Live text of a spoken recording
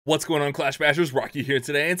What's going on, Clash Bashers? Rocky here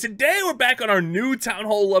today, and today we're back on our new Town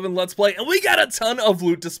Hall 11 Let's Play, and we got a ton of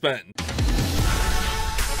loot to spend.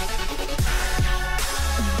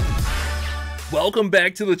 Welcome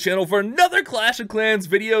back to the channel for another Clash of Clans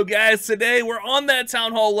video, guys. Today we're on that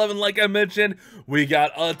Town Hall 11, like I mentioned. We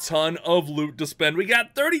got a ton of loot to spend. We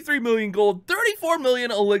got 33 million gold, 34 million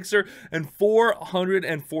elixir, and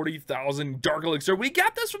 440,000 dark elixir. We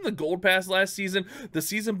got this from the gold pass last season. The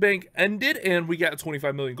season bank ended, and we got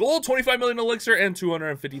 25 million gold, 25 million elixir, and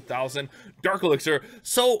 250,000 dark elixir.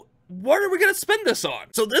 So what are we going to spend this on?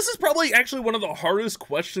 So this is probably actually one of the hardest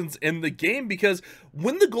questions in the game, because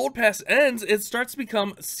when the gold pass ends, it starts to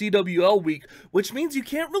become CWL week, which means you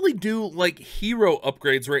can't really do like hero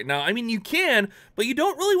upgrades right now. I mean, you can, but you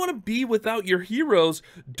don't really want to be without your heroes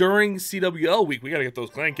during CWL week. We got to get those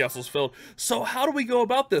clan castles filled. So how do we go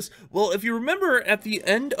about this? Well, if you remember, at the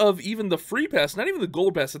end of even the free pass, not even the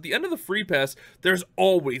gold pass, at the end of the free pass, there's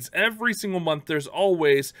always, every single month, there's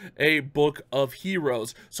always a book of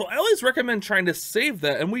heroes. So I always recommend trying to save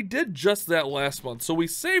that, and we did just that last month. So we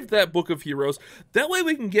saved that book of heroes. That way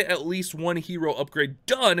we can get at least one hero upgrade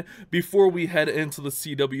done before we head into the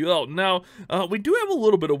CWL. Now, we do have a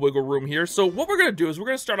little bit of wiggle room here. So what we're going to do is we're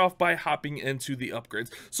going to start off by hopping into the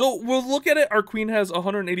upgrades. So we'll look at it. Our queen has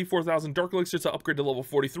 184,000 dark elixir to upgrade to level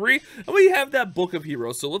 43, and we have that book of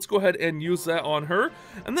heroes. So let's go ahead and use that on her.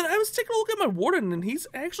 And then I was taking a look at my warden, and he's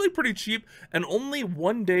actually pretty cheap and only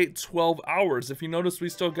 1 day, 12 hours. If you notice, we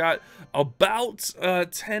still got about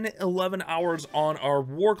 10-11 hours on our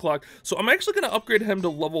war clock. So I'm actually going to upgrade him to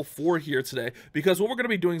level 4 here today, because what we're going to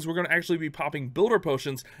be doing is we're going to actually be popping builder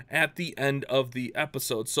potions at the end of the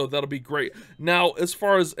episode. So that'll be great. Now, as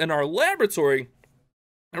far as in our laboratory,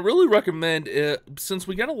 I really recommend, since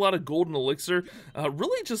we got a lot of gold and elixir,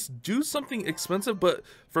 really just do something expensive. But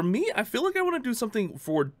for me, I feel like I want to do something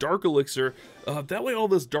for dark elixir. That way all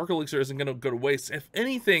this dark elixir isn't going to go to waste. If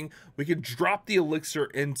anything, we could drop the elixir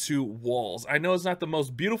into walls. I know it's not the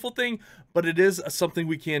most beautiful thing, but it is something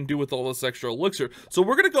we can do with all this extra elixir. So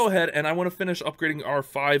we're going to go ahead, and I want to finish upgrading our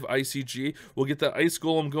 5 ICG. We'll get that ice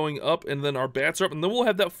golem going up, and then our bats are up, and then we'll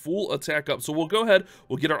have that full attack up. So we'll go ahead,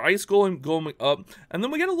 we'll get our ice golem going up, and then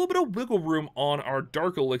we get a little bit of wiggle room on our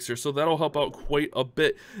dark elixir, so that'll help out quite a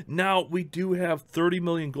bit. Now, we do have 30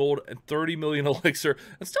 million gold and 30 million elixir,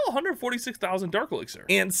 and still 146,000 dark elixir.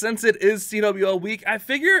 And since it is CWL week, I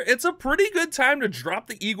figure it's a pretty good time to drop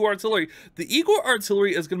the Eagle Artillery. The Eagle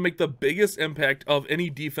Artillery is going to make the biggest impact of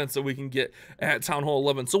any defense that we can get at Town Hall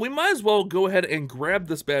 11. So we might as well go ahead and grab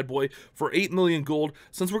this bad boy for 8 million gold.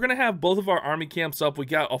 Since we're going to have both of our army camps up, we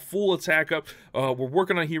got a full attack up, we're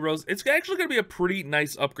working on heroes. It's actually going to be a pretty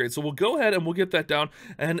nice upgrade. So we'll go ahead and we'll get that down.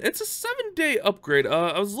 And it's a 7-day upgrade.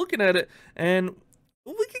 I was looking at it, and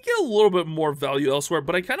we could get a little bit more value elsewhere,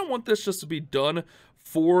 but I kind of want this just to be done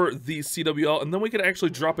for the CWL, and then we could actually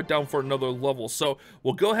drop it down for another level. So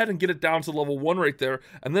we'll go ahead and get it down to level 1 right there,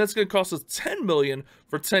 and then it's going to cost us 10 million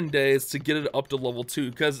for 10 days to get it up to level 2,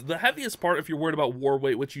 because the heaviest part, if you're worried about war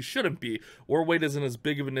weight, which you shouldn't be, war weight isn't as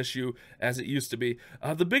big of an issue as it used to be.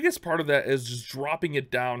 The biggest part of that is just dropping it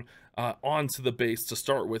down onto the base to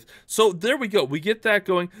start with. So there we go, we get that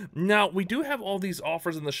going. Now we do have all these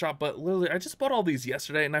offers in the shop, but literally I just bought all these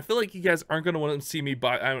yesterday, and I feel like you guys aren't going to want to see me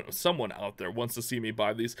buy, I don't know, someone out there wants to see me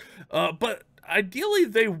buy these, but ideally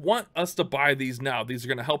they want us to buy these now. These are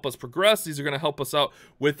going to help us progress. These are going to help us out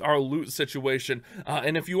with our loot situation,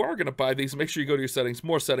 and if you are going to buy these, make sure you go to your settings,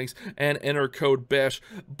 more settings, and enter code BASH.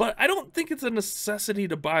 But I don't think it's a necessity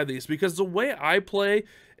to buy these, because the way I play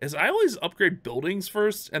is I always upgrade buildings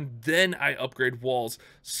first, and then I upgrade walls.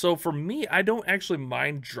 So for me, I don't actually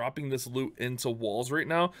mind dropping this loot into walls right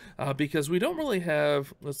now, because we don't really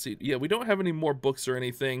have, let's see, yeah, we don't have any more books or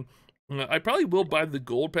anything. I probably will buy the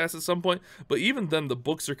gold pass at some point, but even then the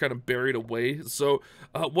books are kind of buried away. So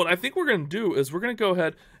what I think we're going to do is we're going to go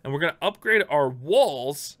ahead and we're going to upgrade our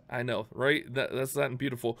walls. I know, right? That's not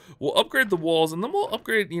beautiful. We'll upgrade the walls, and then we'll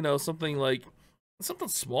upgrade, you know, something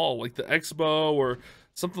small like the Expo or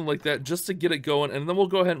something like that, just to get it going. And then we'll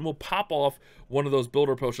go ahead and we'll pop off one of those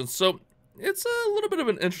builder potions. So it's a little bit of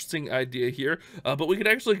an interesting idea here, but we could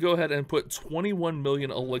actually go ahead and put 21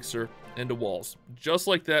 million elixir into walls. Just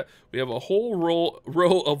like that, we have a whole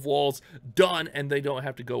row of walls done, and they don't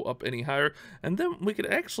have to go up any higher. And then we could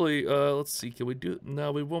actually, let's see, can we do,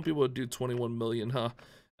 no, we won't be able to do 21 million, huh?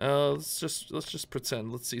 Let's just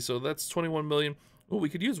pretend. Let's see, so that's 21 million. Oh, we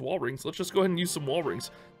could use wall rings. Let's just go ahead and use some wall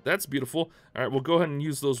rings. That's beautiful. All right, we'll go ahead and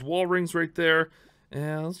use those wall rings right there.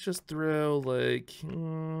 And let's just throw like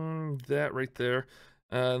that right there.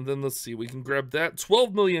 And then let's see, we can grab that.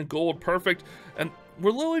 12 million gold, perfect. And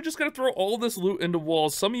we're literally just gonna throw all this loot into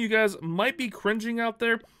walls. Some of you guys might be cringing out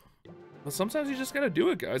there, but sometimes you just gotta do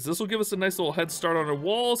it, guys. This will give us a nice little head start on our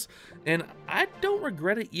walls, and I don't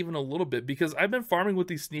regret it even a little bit, because I've been farming with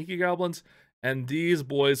these sneaky goblins, and these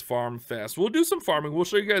boys farm fast. We'll do some farming. We'll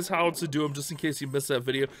show you guys how to do them just in case you missed that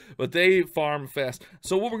video, but they farm fast.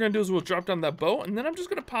 So what we're gonna do is we'll drop down that bow, and then I'm just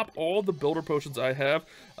gonna pop all the builder potions I have,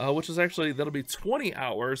 which is actually, that'll be 20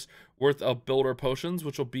 hours worth of builder potions,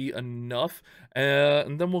 which will be enough.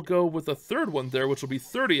 And then we'll go with a third one there, which will be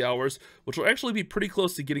 30 hours, which will actually be pretty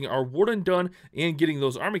close to getting our warden done and getting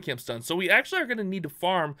those army camps done. So we actually are gonna need to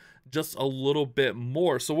farm just a little bit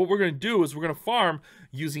more. So what we're gonna do is we're gonna farm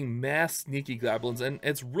using mass sneaky goblins, and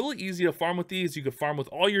it's really easy to farm with these. You can farm with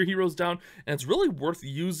all your heroes down, and it's really worth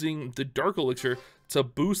using the dark elixir to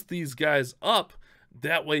boost these guys up.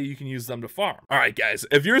 That way you can use them to farm. All right, guys,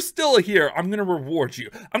 if you're still here, I'm gonna reward you.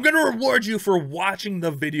 I'm gonna reward you for watching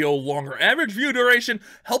the video longer. Average view duration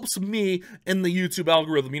helps me in the YouTube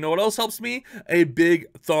algorithm. You know what else helps me? A big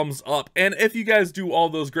thumbs up. And if you guys do all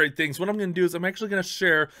those great things, what I'm gonna do is I'm actually gonna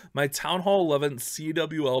share my Town Hall 11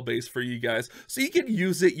 CWL base for you guys, so you can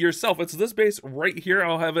use it yourself. It's this base right here.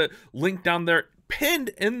 I'll have it linked down there, pinned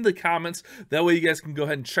in the comments. That way you guys can go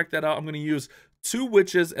ahead and check that out. I'm gonna use 2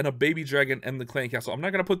 witches and a baby dragon and the clan castle. I'm not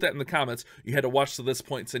going to put that in the comments. You had to watch to this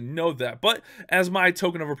point to know that. But as my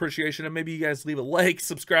token of appreciation, and maybe you guys leave a like,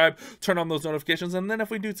 subscribe, turn on those notifications. And then if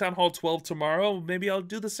we do Town Hall 12 tomorrow, maybe I'll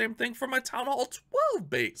do the same thing for my Town Hall 12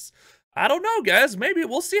 base. I don't know, guys. Maybe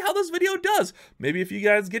we'll see how this video does. Maybe if you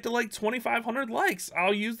guys get to like 2,500 likes,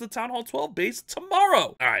 I'll use the Town Hall 12 base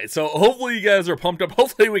tomorrow. All right, so hopefully you guys are pumped up.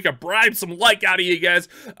 Hopefully we can bribe some like out of you guys.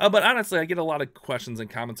 But honestly, I get a lot of questions and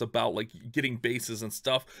comments about like getting bases and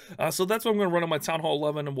stuff. So that's what I'm going to run on my Town Hall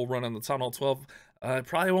 11, and we'll run on the Town Hall 12. I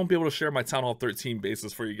probably won't be able to share my Town Hall 13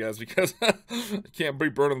 bases for you guys, because I can't be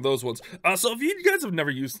burning those ones. So if you guys have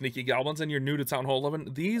never used Sneaky Goblins and you're new to Town Hall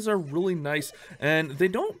 11, these are really nice, and they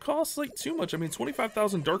don't cost like too much. I mean,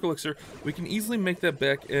 25,000 Dark Elixir, we can easily make that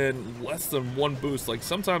back in less than 1 boost. Like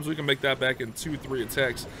sometimes we can make that back in 2-3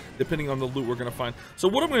 attacks, depending on the loot we're gonna find. So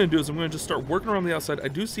what I'm gonna do is I'm gonna just start working around the outside. I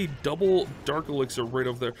do see double Dark Elixir right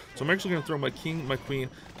over there, so I'm actually gonna throw my king, my queen.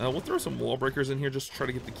 We'll throw some wall breakers in here just to try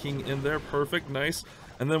to get the king in there. Perfect, nice.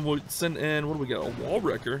 And then we'll send in, what do we got? A wall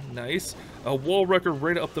wrecker, nice. A wall wrecker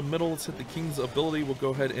right up the middle. Let's hit the king's ability. We'll go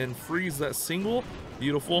ahead and freeze that single,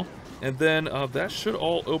 beautiful. And then that should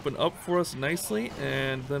all open up for us nicely.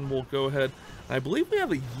 And then we'll go ahead, I believe we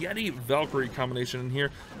have a Yeti Valkyrie combination in here.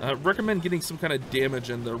 Recommend getting some kind of damage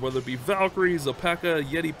in there, whether it be Valkyries, a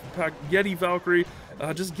P.E.K.K.A, Yeti Valkyrie.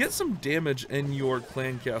 Just get some damage in your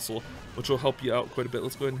clan castle, which will help you out quite a bit.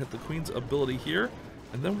 Let's go ahead and hit the queen's ability here.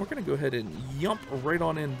 And then we're going to go ahead and yump right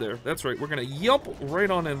on in there. That's right, we're going to yump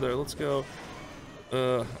right on in there. Let's go.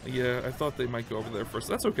 Yeah, I thought they might go over there first.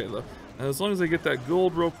 That's okay, though. As long as I get that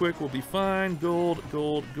gold real quick, we'll be fine. Gold,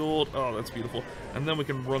 gold, gold. Oh, that's beautiful. And then we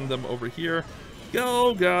can run them over here.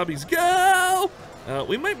 Go, gobbies, go!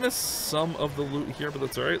 We might miss some of the loot here, but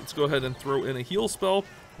that's all right. Let's go ahead and throw in a heal spell.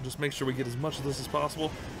 Just make sure we get as much of this as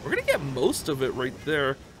possible. We're going to get most of it right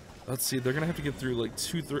there. Let's see, they're going to have to get through like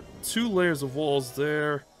two layers of walls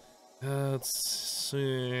there. Let's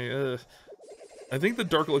see. I think the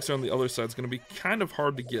Dark Elixir on the other side is going to be kind of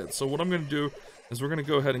hard to get. So what I'm going to do is we're going to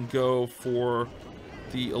go ahead and go for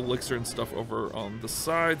the Elixir and stuff over on the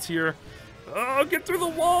sides here. Oh, get through the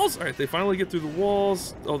walls! All right, they finally get through the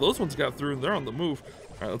walls. Oh, those ones got through and they're on the move.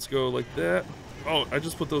 All right, let's go like that. Oh, I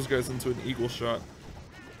just put those guys into an eagle shot.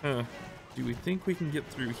 Huh. Do we think we can get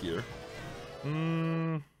through here?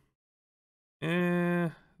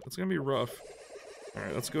 That's gonna be rough.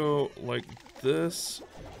 Alright, let's go like this,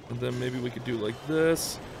 and then maybe we could do like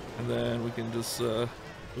this, and then we can just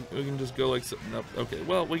go like so. Nope. Okay,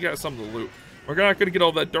 well, we got some of the loot. We're not gonna get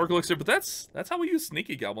all that Dark Elixir, but that's how we use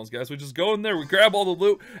Sneaky Goblins, guys. We just go in there, we grab all the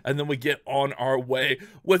loot, and then we get on our way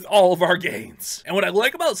with all of our gains. And what I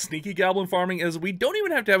like about Sneaky Goblin farming is we don't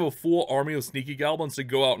even have to have a full army of Sneaky Goblins to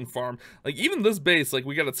go out and farm. Like, even this base, like,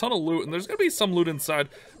 we got a ton of loot, and there's gonna be some loot inside,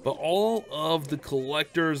 but all of the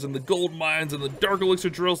collectors and the gold mines and the Dark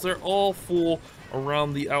Elixir drills, they're all full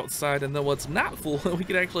around the outside. And then what's not full, we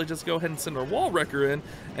could actually just go ahead and send our wall wrecker in,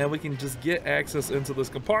 and we can just get access into this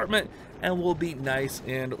compartment, and we'll be nice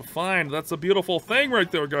and fine. That's a beautiful thing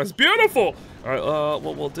right there, guys. Beautiful! Alright,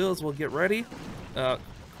 what we'll do is we'll get ready.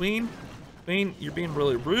 Queen, you're being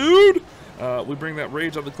really rude. We bring that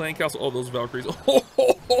rage on the clan castle. Oh, those Valkyries.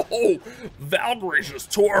 Oh, Valkyries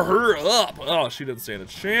just tore her up. Oh, she didn't stand a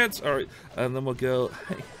chance. Alright, and then we'll go,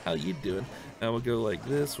 hey, how you doing? And we'll go like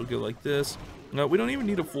this, we'll go like this. No, we don't even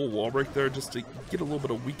need a full wall break there, just to get a little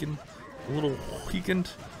bit of weakened. A little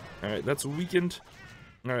weakened. Alright, that's weakened.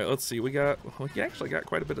 All right, let's see. We actually got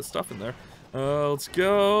quite a bit of stuff in there. Let's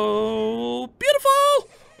go. Beautiful.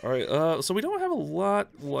 All right, so we don't have a lot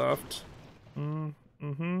left.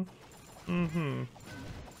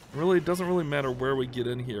 Really, it doesn't really matter where we get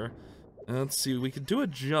in here. Let's see, we can do a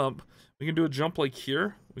jump. We can do a jump like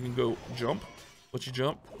here. We can go jump. Let you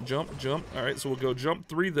jump, jump, jump. All right, so we'll go jump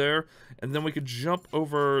 3 there, and then we could jump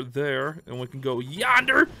over there, and we can go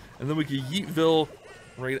yonder, and then we can yeetville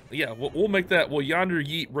right. Yeah, we'll make that. We'll yonder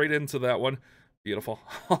yeet right into that one. Beautiful.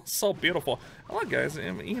 So beautiful. Well, guys,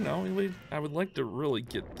 I mean, you know, I would like to really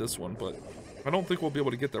get this one, but I don't think we'll be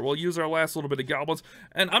able to get there. We'll use our last little bit of goblins,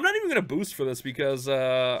 and I'm not even going to boost for this because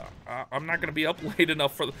I'm not going to be up late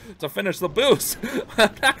enough to finish the boost.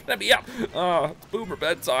 I'm not going to be up. It's boomer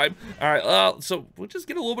bedtime. All right, so we'll just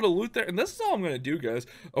get a little bit of loot there, and this is all I'm going to do, guys.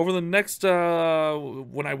 Over the next,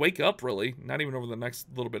 when I wake up, really, not even over the next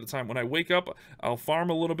little bit of time. When I wake up, I'll farm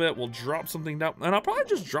a little bit. We'll drop something down, and I'll probably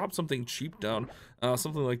just drop something cheap down.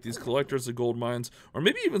 Something like these collectors of gold mines, or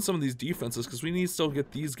maybe even some of these defenses, because we need to still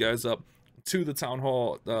get these guys up to the Town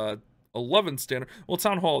Hall 11 standard. Well,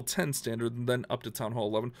 Town Hall 10 standard, and then up to Town Hall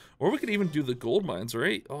 11. Or we could even do the gold mines,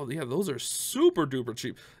 right? Oh, yeah, those are super duper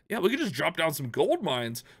cheap. Yeah, we could just drop down some gold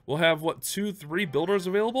mines. We'll have, what, 2, 3 builders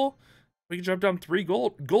available? We can drop down 3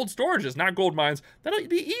 gold storages, not gold mines. That'll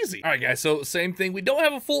be easy. All right, guys, so same thing. We don't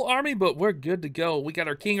have a full army, but we're good to go. We got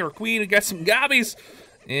our king or queen. We got some gobbies.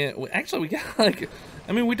 And we got like,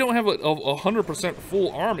 I mean, we don't have a 100%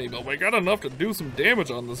 full army, but we got enough to do some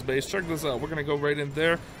damage on this base. Check this out. We're gonna go right in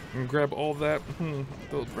there and grab all that.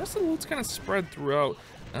 The rest of the loot's kind of spread throughout.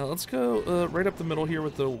 Let's go right up the middle here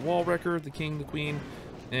with the wall wrecker, the king, the queen,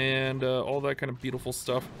 and all that kind of beautiful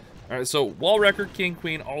stuff. All right, so wall wrecker, king,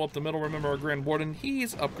 queen, all up the middle. Remember our grand warden,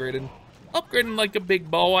 he's upgrading like a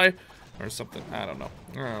big boy or something. I don't know.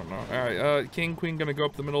 All right, king, queen gonna go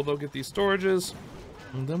up the middle. They'll get these storages.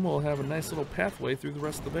 And then we'll have a nice little pathway through the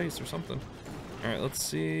rest of the base or something. All right, let's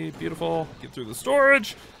see. Beautiful. Get through the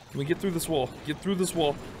storage. Can we get through this wall? Get through this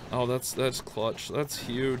wall. Oh, that's clutch. That's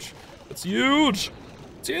huge. That's huge.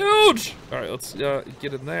 It's huge. All right, let's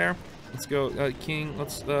get in there. Let's go, king.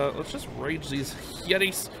 Let's just rage these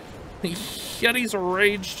yetis. Yetis are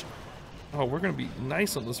raged. Oh, we're gonna be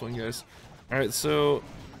nice on this one, guys. All right, so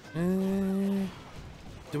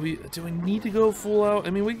do we need to go full out? I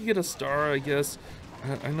mean, we could get a star, I guess.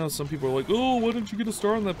 I know some people are like, oh, why didn't you get a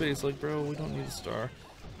star on that base? Like, bro, we don't need a star.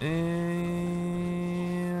 And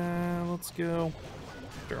let's go.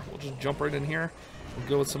 Sure, we'll just jump right in here. We'll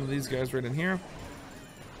go with some of these guys right in here.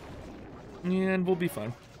 And we'll be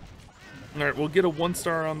fine. All right, we'll get a 1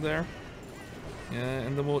 star on there. Yeah,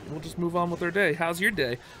 and then we'll just move on with our day. How's your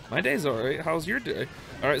day? My day's all right. How's your day?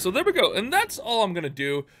 All right, so there we go. And that's all I'm going to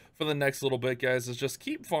do for the next little bit, guys, is just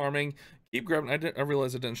keep farming. Keep grabbing. I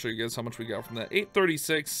realized I didn't show you guys how much we got from that.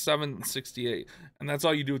 836, 768. And that's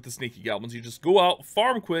all you do with the sneaky goblins. You just go out,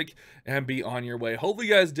 farm quick, and be on your way. Hopefully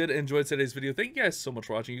you guys did enjoy today's video. Thank you guys so much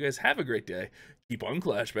for watching. You guys have a great day. Keep on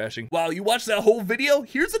clash bashing. Wow, you watched that whole video?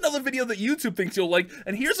 Here's another video that YouTube thinks you'll like,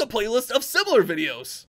 and here's a playlist of similar videos.